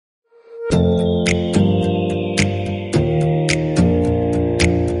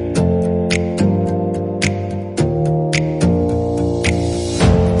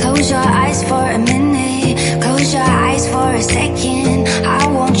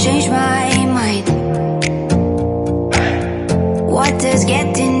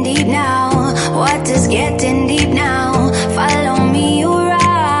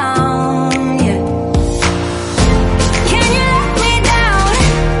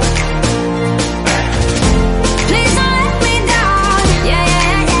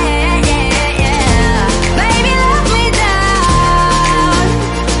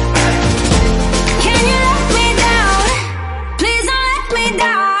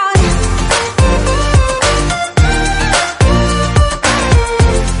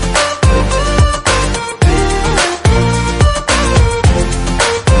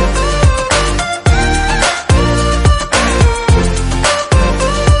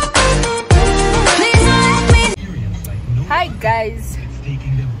guys,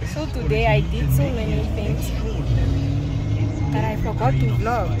 so today I did so many things that I forgot to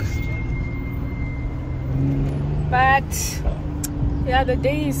vlog, but yeah, the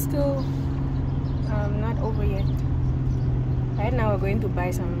day is still not over yet. Right now we're going to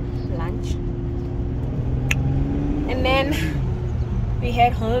buy some lunch and then we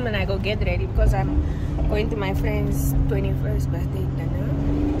head home and I go get ready because I'm going to my friend's 21st birthday dinner.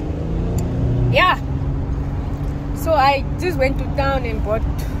 Yeah, so I just went to town and bought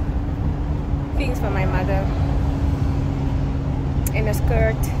things for my mother and a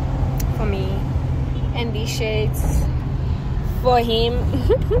skirt for me and these shades for him.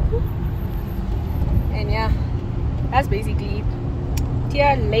 And yeah, that's basically it.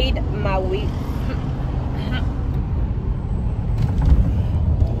 Tia laid my way.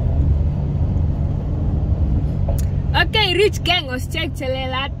 Okay, rich gang was check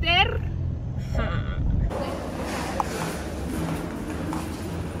later.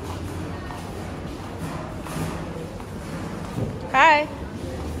 Hi.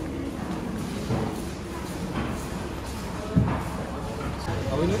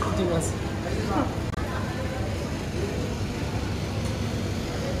 Are we not eating us?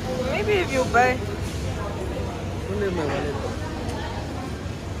 Maybe if you buy.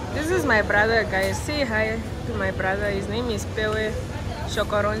 This is my brother, guys. Say hi to my brother. His name is Pewe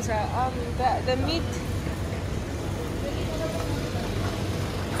Shokoronza. The meat.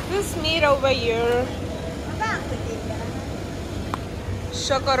 This meat over here.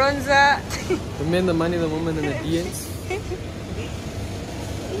 Shokoronza. The men, the money, the woman, and the DMs.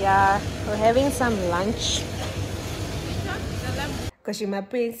 Yeah, we're having some lunch. Because you're my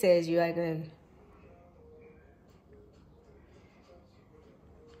princess, you are going.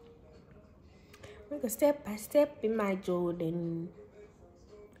 We go step by step in my Jordan.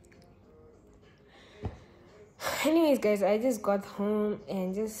 Anyways, guys, I just got home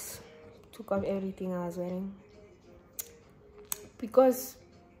and just took off everything I was wearing. Because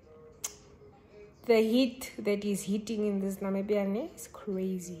the heat that is hitting in this Namibian is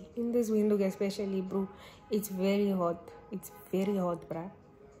crazy. In this window especially, bro, it's very hot. It's very hot, bruh.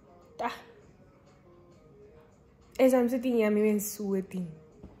 Ah. As I'm sitting here, I'm even sweating.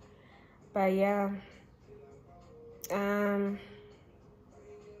 But yeah.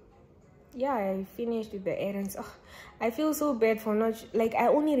 Yeah, I finished with the errands. Oh, I feel so bad for not, like, I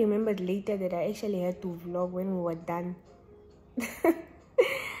only remembered later that I actually had to vlog when we were done.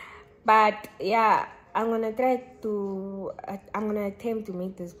 But yeah, I'm gonna attempt to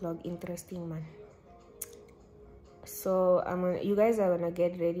make this vlog interesting, man. So you guys are gonna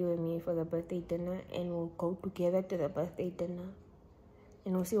get ready with me for the birthday dinner, and we'll go together to the birthday dinner,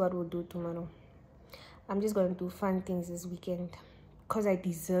 and we'll see what we'll do tomorrow. I'm just gonna do fun things this weekend because I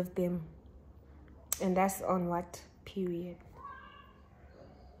deserve them, and that's on what period.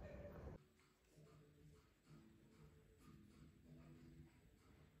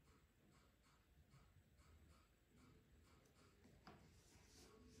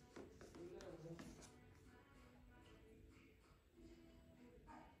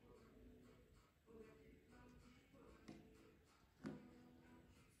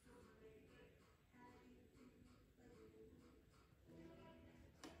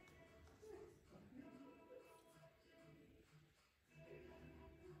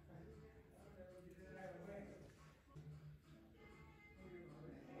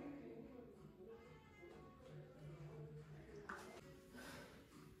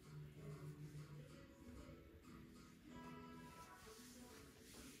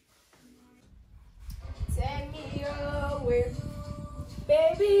 Take me away,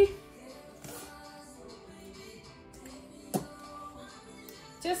 baby.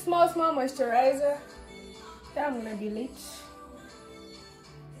 Just small moisturizer. Yeah, I'm gonna be late.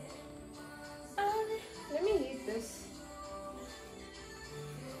 Let me eat this.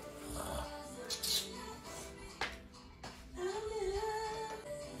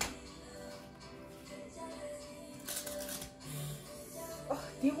 Oh,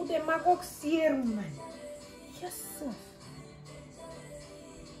 die moet hem maak ook seer, man. Yes.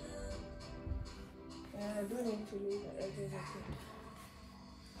 I don't need to leave the edges of it.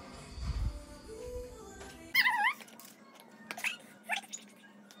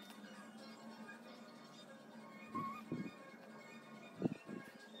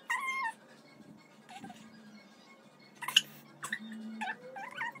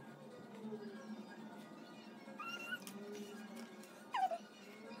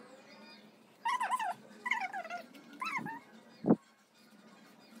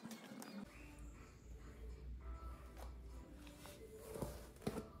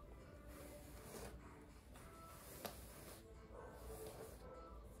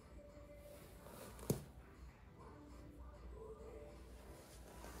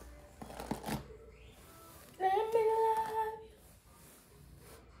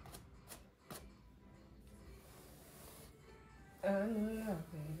 no,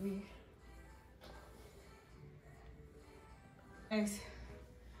 baby. Guys,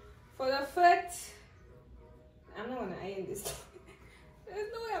 for the foot, I'm not gonna iron this. There's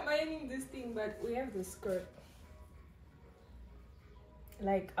no way I'm ironing this thing, but we have the skirt.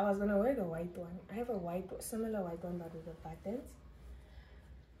 Like, I was gonna wear the white one. I have a similar white one, but with the buttons.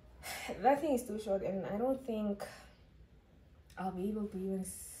 That thing is too short, and I don't think I'll be able to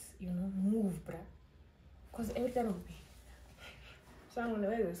even, move, bruh. Because every time I'll be. So I'm gonna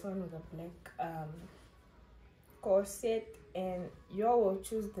wear this one with a black corset, and y'all will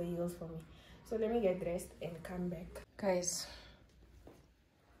choose the heels for me. So let me get dressed and come back. Guys,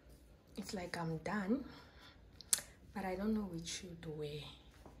 it's like I'm done, but I don't know which shoe to wear.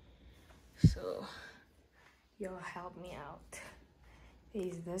 So y'all help me out.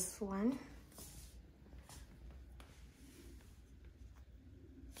 There's this one.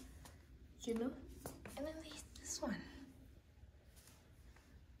 And then there's this one.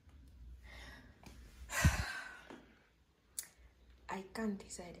 I can't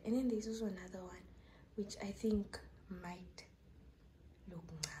decide. And then there's also another one, which I think might look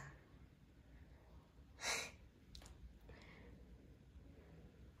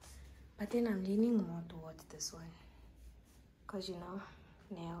but then I'm leaning more towards this one, because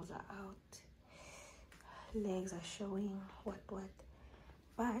nails are out, legs are showing, what,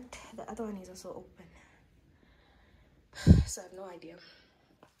 but the other one is also open, so I have no idea,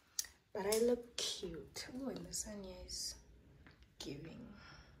 but I look cute. Oh, and the sun here is giving.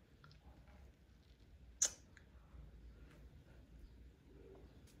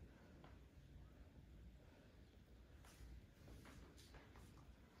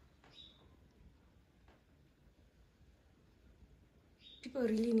 People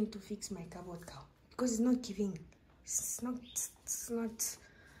really need to fix my cupboard cow, because it's not giving. It's not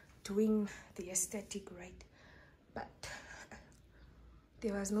doing the aesthetic right. But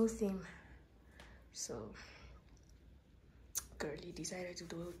there was no theme, so girly decided to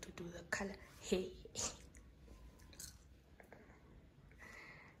do the color. Hey,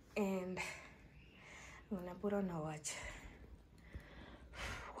 and I'm gonna put on a watch.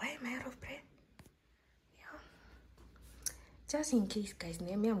 Why am I out of breath? Just in case, guys,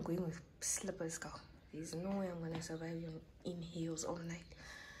 maybe I'm going with slippers, girl. There's no way I'm gonna survive in heels all night.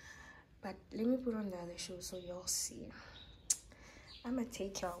 But let me put on the other shoes so y'all see. I'm gonna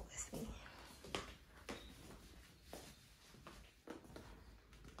take y'all with me.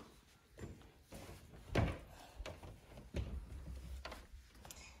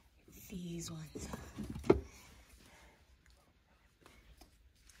 These ones.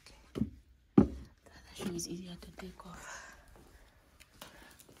 Okay. The other shoe is easier to take off.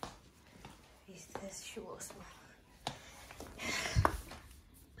 This shoe also.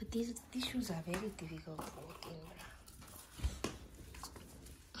 But these shoes are very difficult to walk in.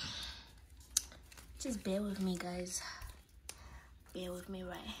 Just bear with me, guys. Bear with me,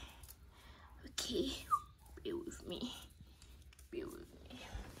 right? Okay, bear with me. Bear with me.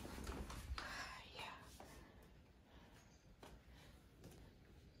 Yeah.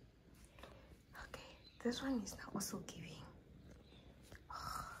 Okay, this one is now also giving.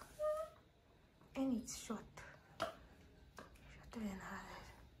 And it's short, shorter than others,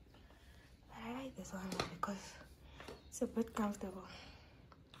 but I like this one because it's a bit comfortable.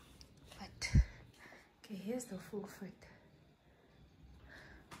 But okay, here's the full fit.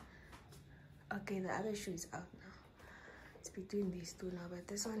 Okay, the other shoe is out now. It's between these two now, but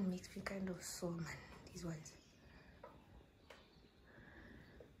this one makes me kind of sore, man. These ones.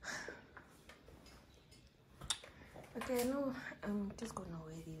 Okay, I know I'm just gonna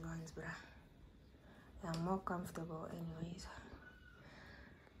wear these ones, bruh. They're more comfortable anyways.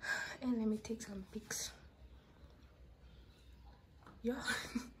 And let me take some pics. Yeah.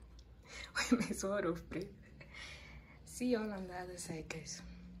 Why am I so out of breath? See y'all on the other side, guys.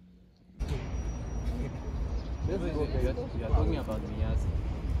 You're talking about Miyaz.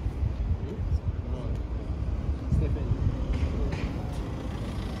 Stephen.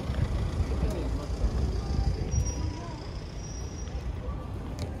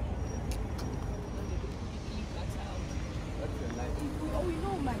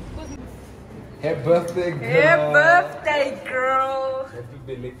 Happy birthday, girl! Happy birthday, girl! Happy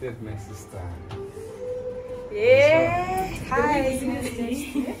belated, my sister. Yeah! Hi!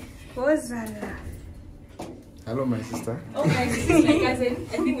 What's Hello, my sister. Oh, my sister, my cousin.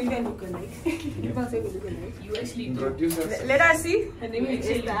 I think we can look alike. People say we look alike. You actually do. Introduce us. Let us see. Her name is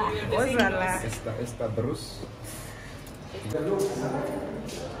Esther. What's Esther Bruce.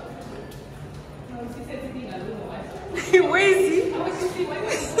 Where is he?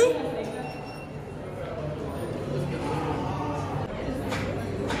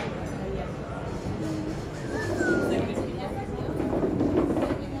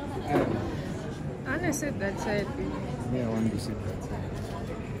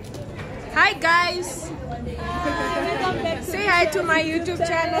 Hi guys. Say hi to my YouTube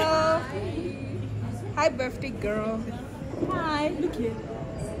channel. Hi birthday girl. Hi, look here.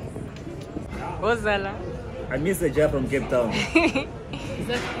 What's Zala? I miss the job from Cape Town. Will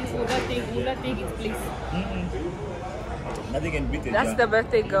that take its place? Nothing can beat it. That's the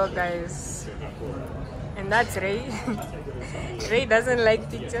birthday girl, guys. And that's Ray. Ray doesn't like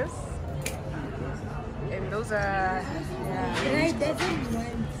pictures. And those are... Yeah. Ray doesn't want.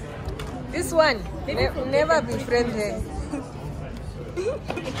 This one, never befriend her.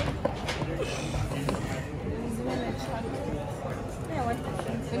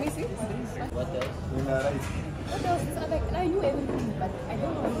 Let me see. What else? Like, I knew everything, but I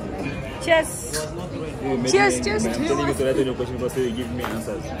don't know what you like. Cheers. I'm Cheers. telling you to write on your question because you give me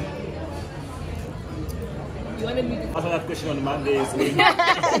answers. You wanted me to. Answer that question on Monday.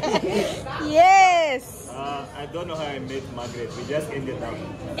 Yes. I don't know how I met Margaret. We just ended up.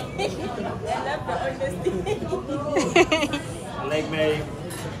 Like my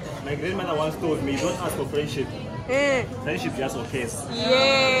grandmother once told me, don't ask for friendship. Friendship just occurs.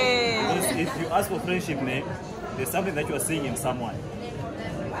 Yeah. Because if you ask for friendship, there's something that you are seeing in someone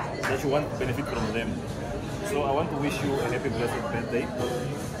that you want to benefit from them. So I want to wish you a happy blessed birthday.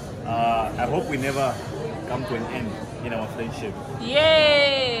 I hope we never come to an end in our friendship.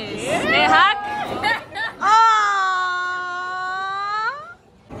 Yes. A hug.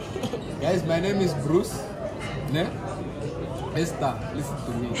 Guys, my name is Bruce. Ne? Esther, listen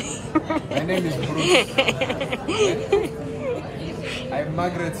to me. My name is Bruce. I'm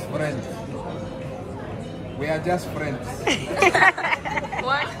Margaret's friend. We are just friends.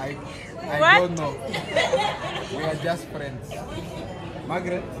 What? I What? don't know. We are just friends.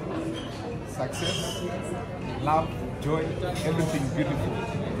 Margaret, success, love, joy, everything beautiful.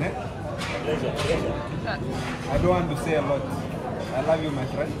 Ne? Pleasure, pleasure. I don't want to say a lot. I love you, my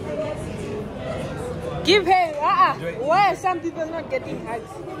friend. Give her. Why are some people not getting hugs?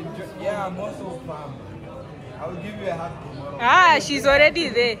 Yeah, I'm also farm. I will give you a hug tomorrow. She's already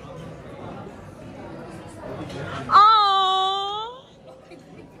there. Oh.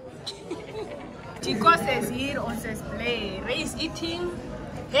 Chico says here on says play. Ray is eating.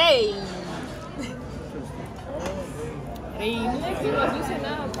 Hey. Ray, in life you must loosen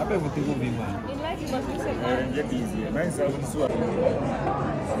up. Apa yang betul kau bimbang? In life you must loosen up. Get easier. Mine's out in Suar.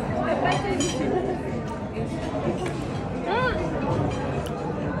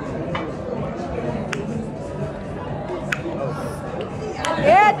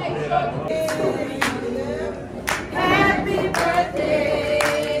 Happy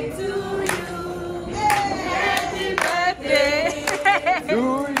birthday to you. Happy birthday To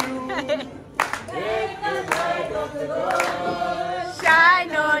you.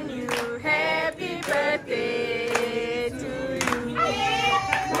 shine on you. Happy birthday to you.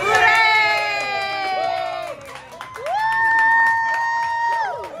 Hooray! Woo!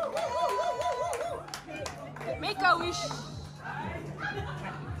 Make a wish.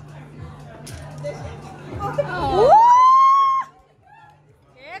 Woo!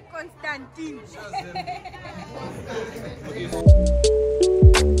 Hey, Constantine.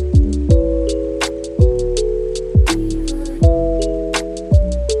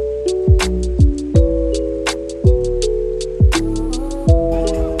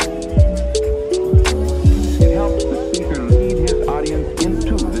 It helps the speaker lead his audience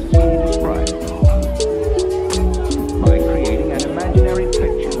into the scene described by creating an imaginary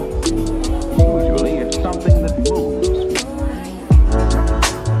picture. Usually it's something that moves.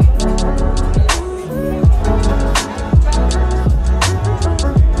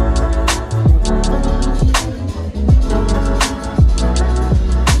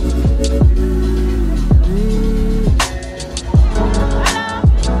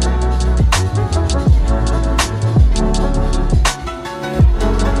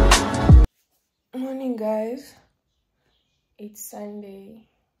 Morning, guys. It's Sunday.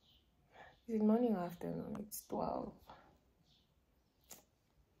 Is it morning or afternoon? It's 12.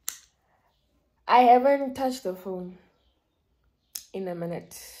 I haven't touched the phone in a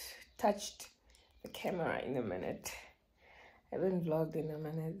minute. Touched the camera in a minute. I haven't vlogged in a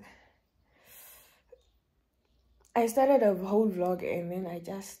minute. I started a whole vlog and then I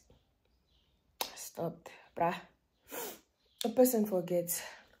just stopped. Bruh. A person forgets.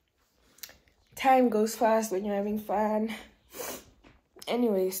 Time goes fast when you're having fun.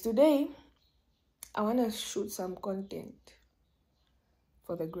 Anyways, today I want to shoot some content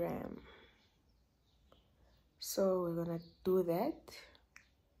for the gram. So we're gonna do that.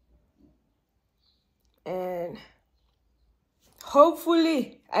 And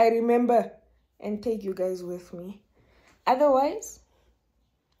hopefully I remember and take you guys with me. Otherwise,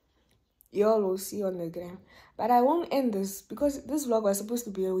 y'all will see on the gram. But I won't end this because this vlog was supposed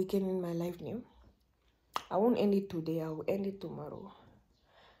to be a weekend in my life now. I won't end it today. I will end it tomorrow.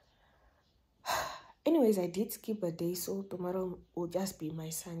 Anyways, I did skip a day, so tomorrow will just be my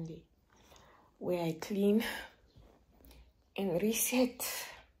Sunday, where I clean and reset.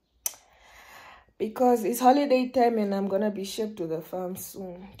 Because it's holiday time and I'm gonna be shipped to the farm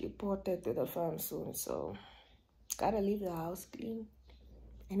soon, deported to the farm soon, so gotta leave the house clean.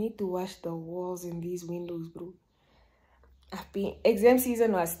 I need to wash the walls and these windows, bro. Exam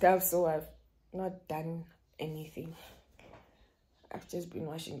season was tough, so I've not done anything. I've just been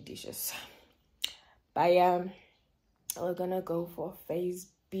washing dishes. But yeah, we're gonna go for face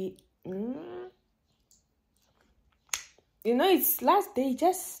beat. You know, it's last day.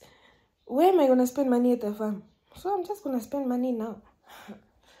 Just where am I gonna spend money at the farm? So I'm just gonna spend money now.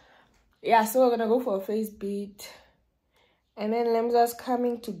 Yeah, so we're gonna go for a face beat. And then Lemza's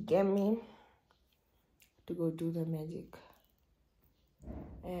coming to get me to go do the magic.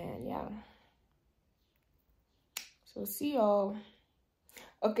 And yeah. So see y'all.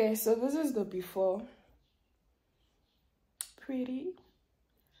 Okay, so this is the before.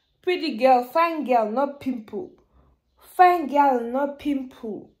 Pretty girl, fine girl, not pimple. Fine girl, not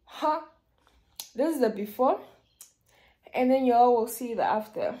pimple. Huh? This is the before. And then you all will see the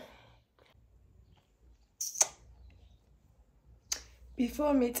after.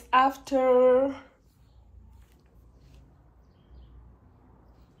 Before meets after.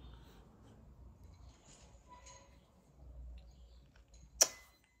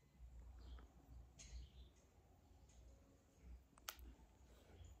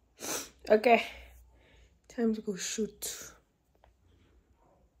 Okay, time to go shoot.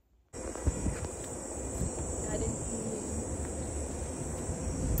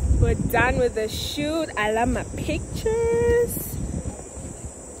 We're done with the shoot. I love my pictures.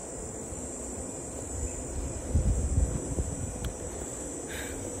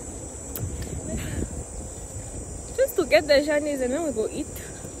 Just to get the shinies and then we go eat.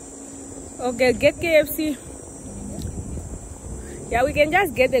 Okay, get KFC. Yeah, we can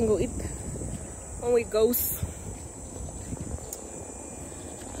just get and go eat when we go.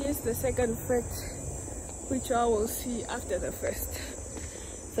 Here's the second fruit, which I will see after the first.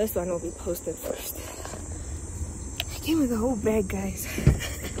 First one will be posted first. I came with a whole bag, guys.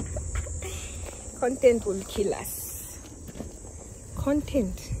 Content will kill us.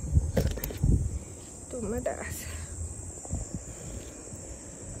 Content to murder us.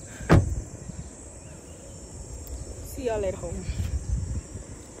 See y'all at home.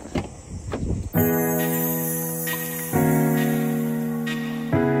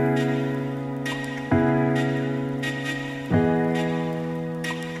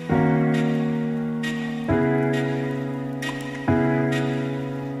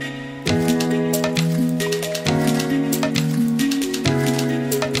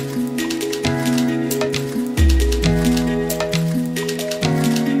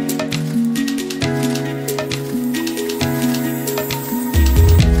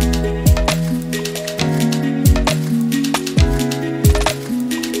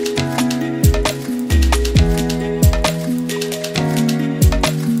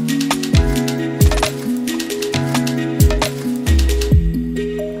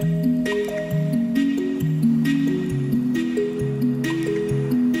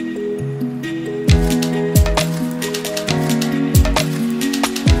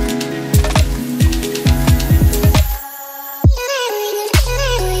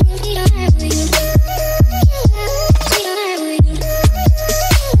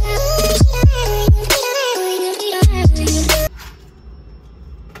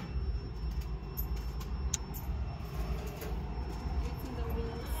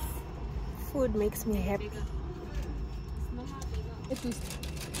 Food makes me happy. A twist.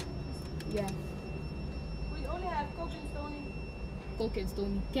 Yeah. We only have Coke and Stony. Coke and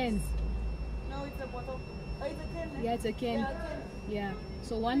Stony. Cans. No, it's a bottle. Oh, it's a can. Yeah, it's a can. Yeah.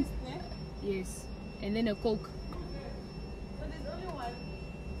 So one. Yes. And then a Coke. But there's only one.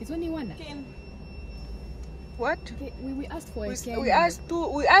 It's only one. Can. What? Okay, we asked for a can. We asked two.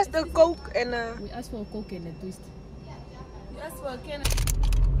 We asked a Coke and a. We asked for a Coke and a twist. We asked for a can.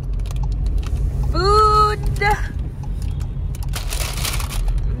 Food.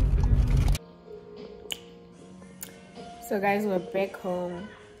 So guys, we're back home,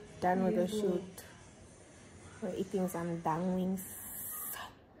 done with the shoot. We're eating some dang wings.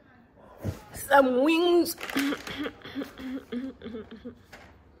 Some wings.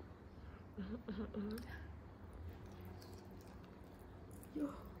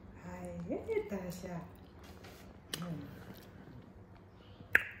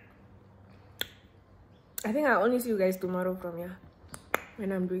 I think I'll only see you guys tomorrow from here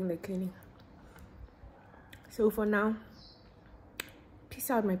when I'm doing the cleaning. So for now, peace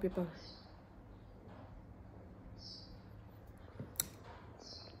out, my people.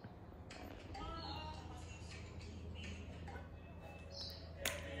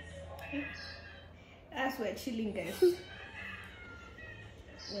 As we're chilling, guys.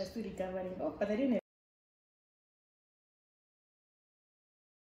 We're still recovering. Oh, but I didn't have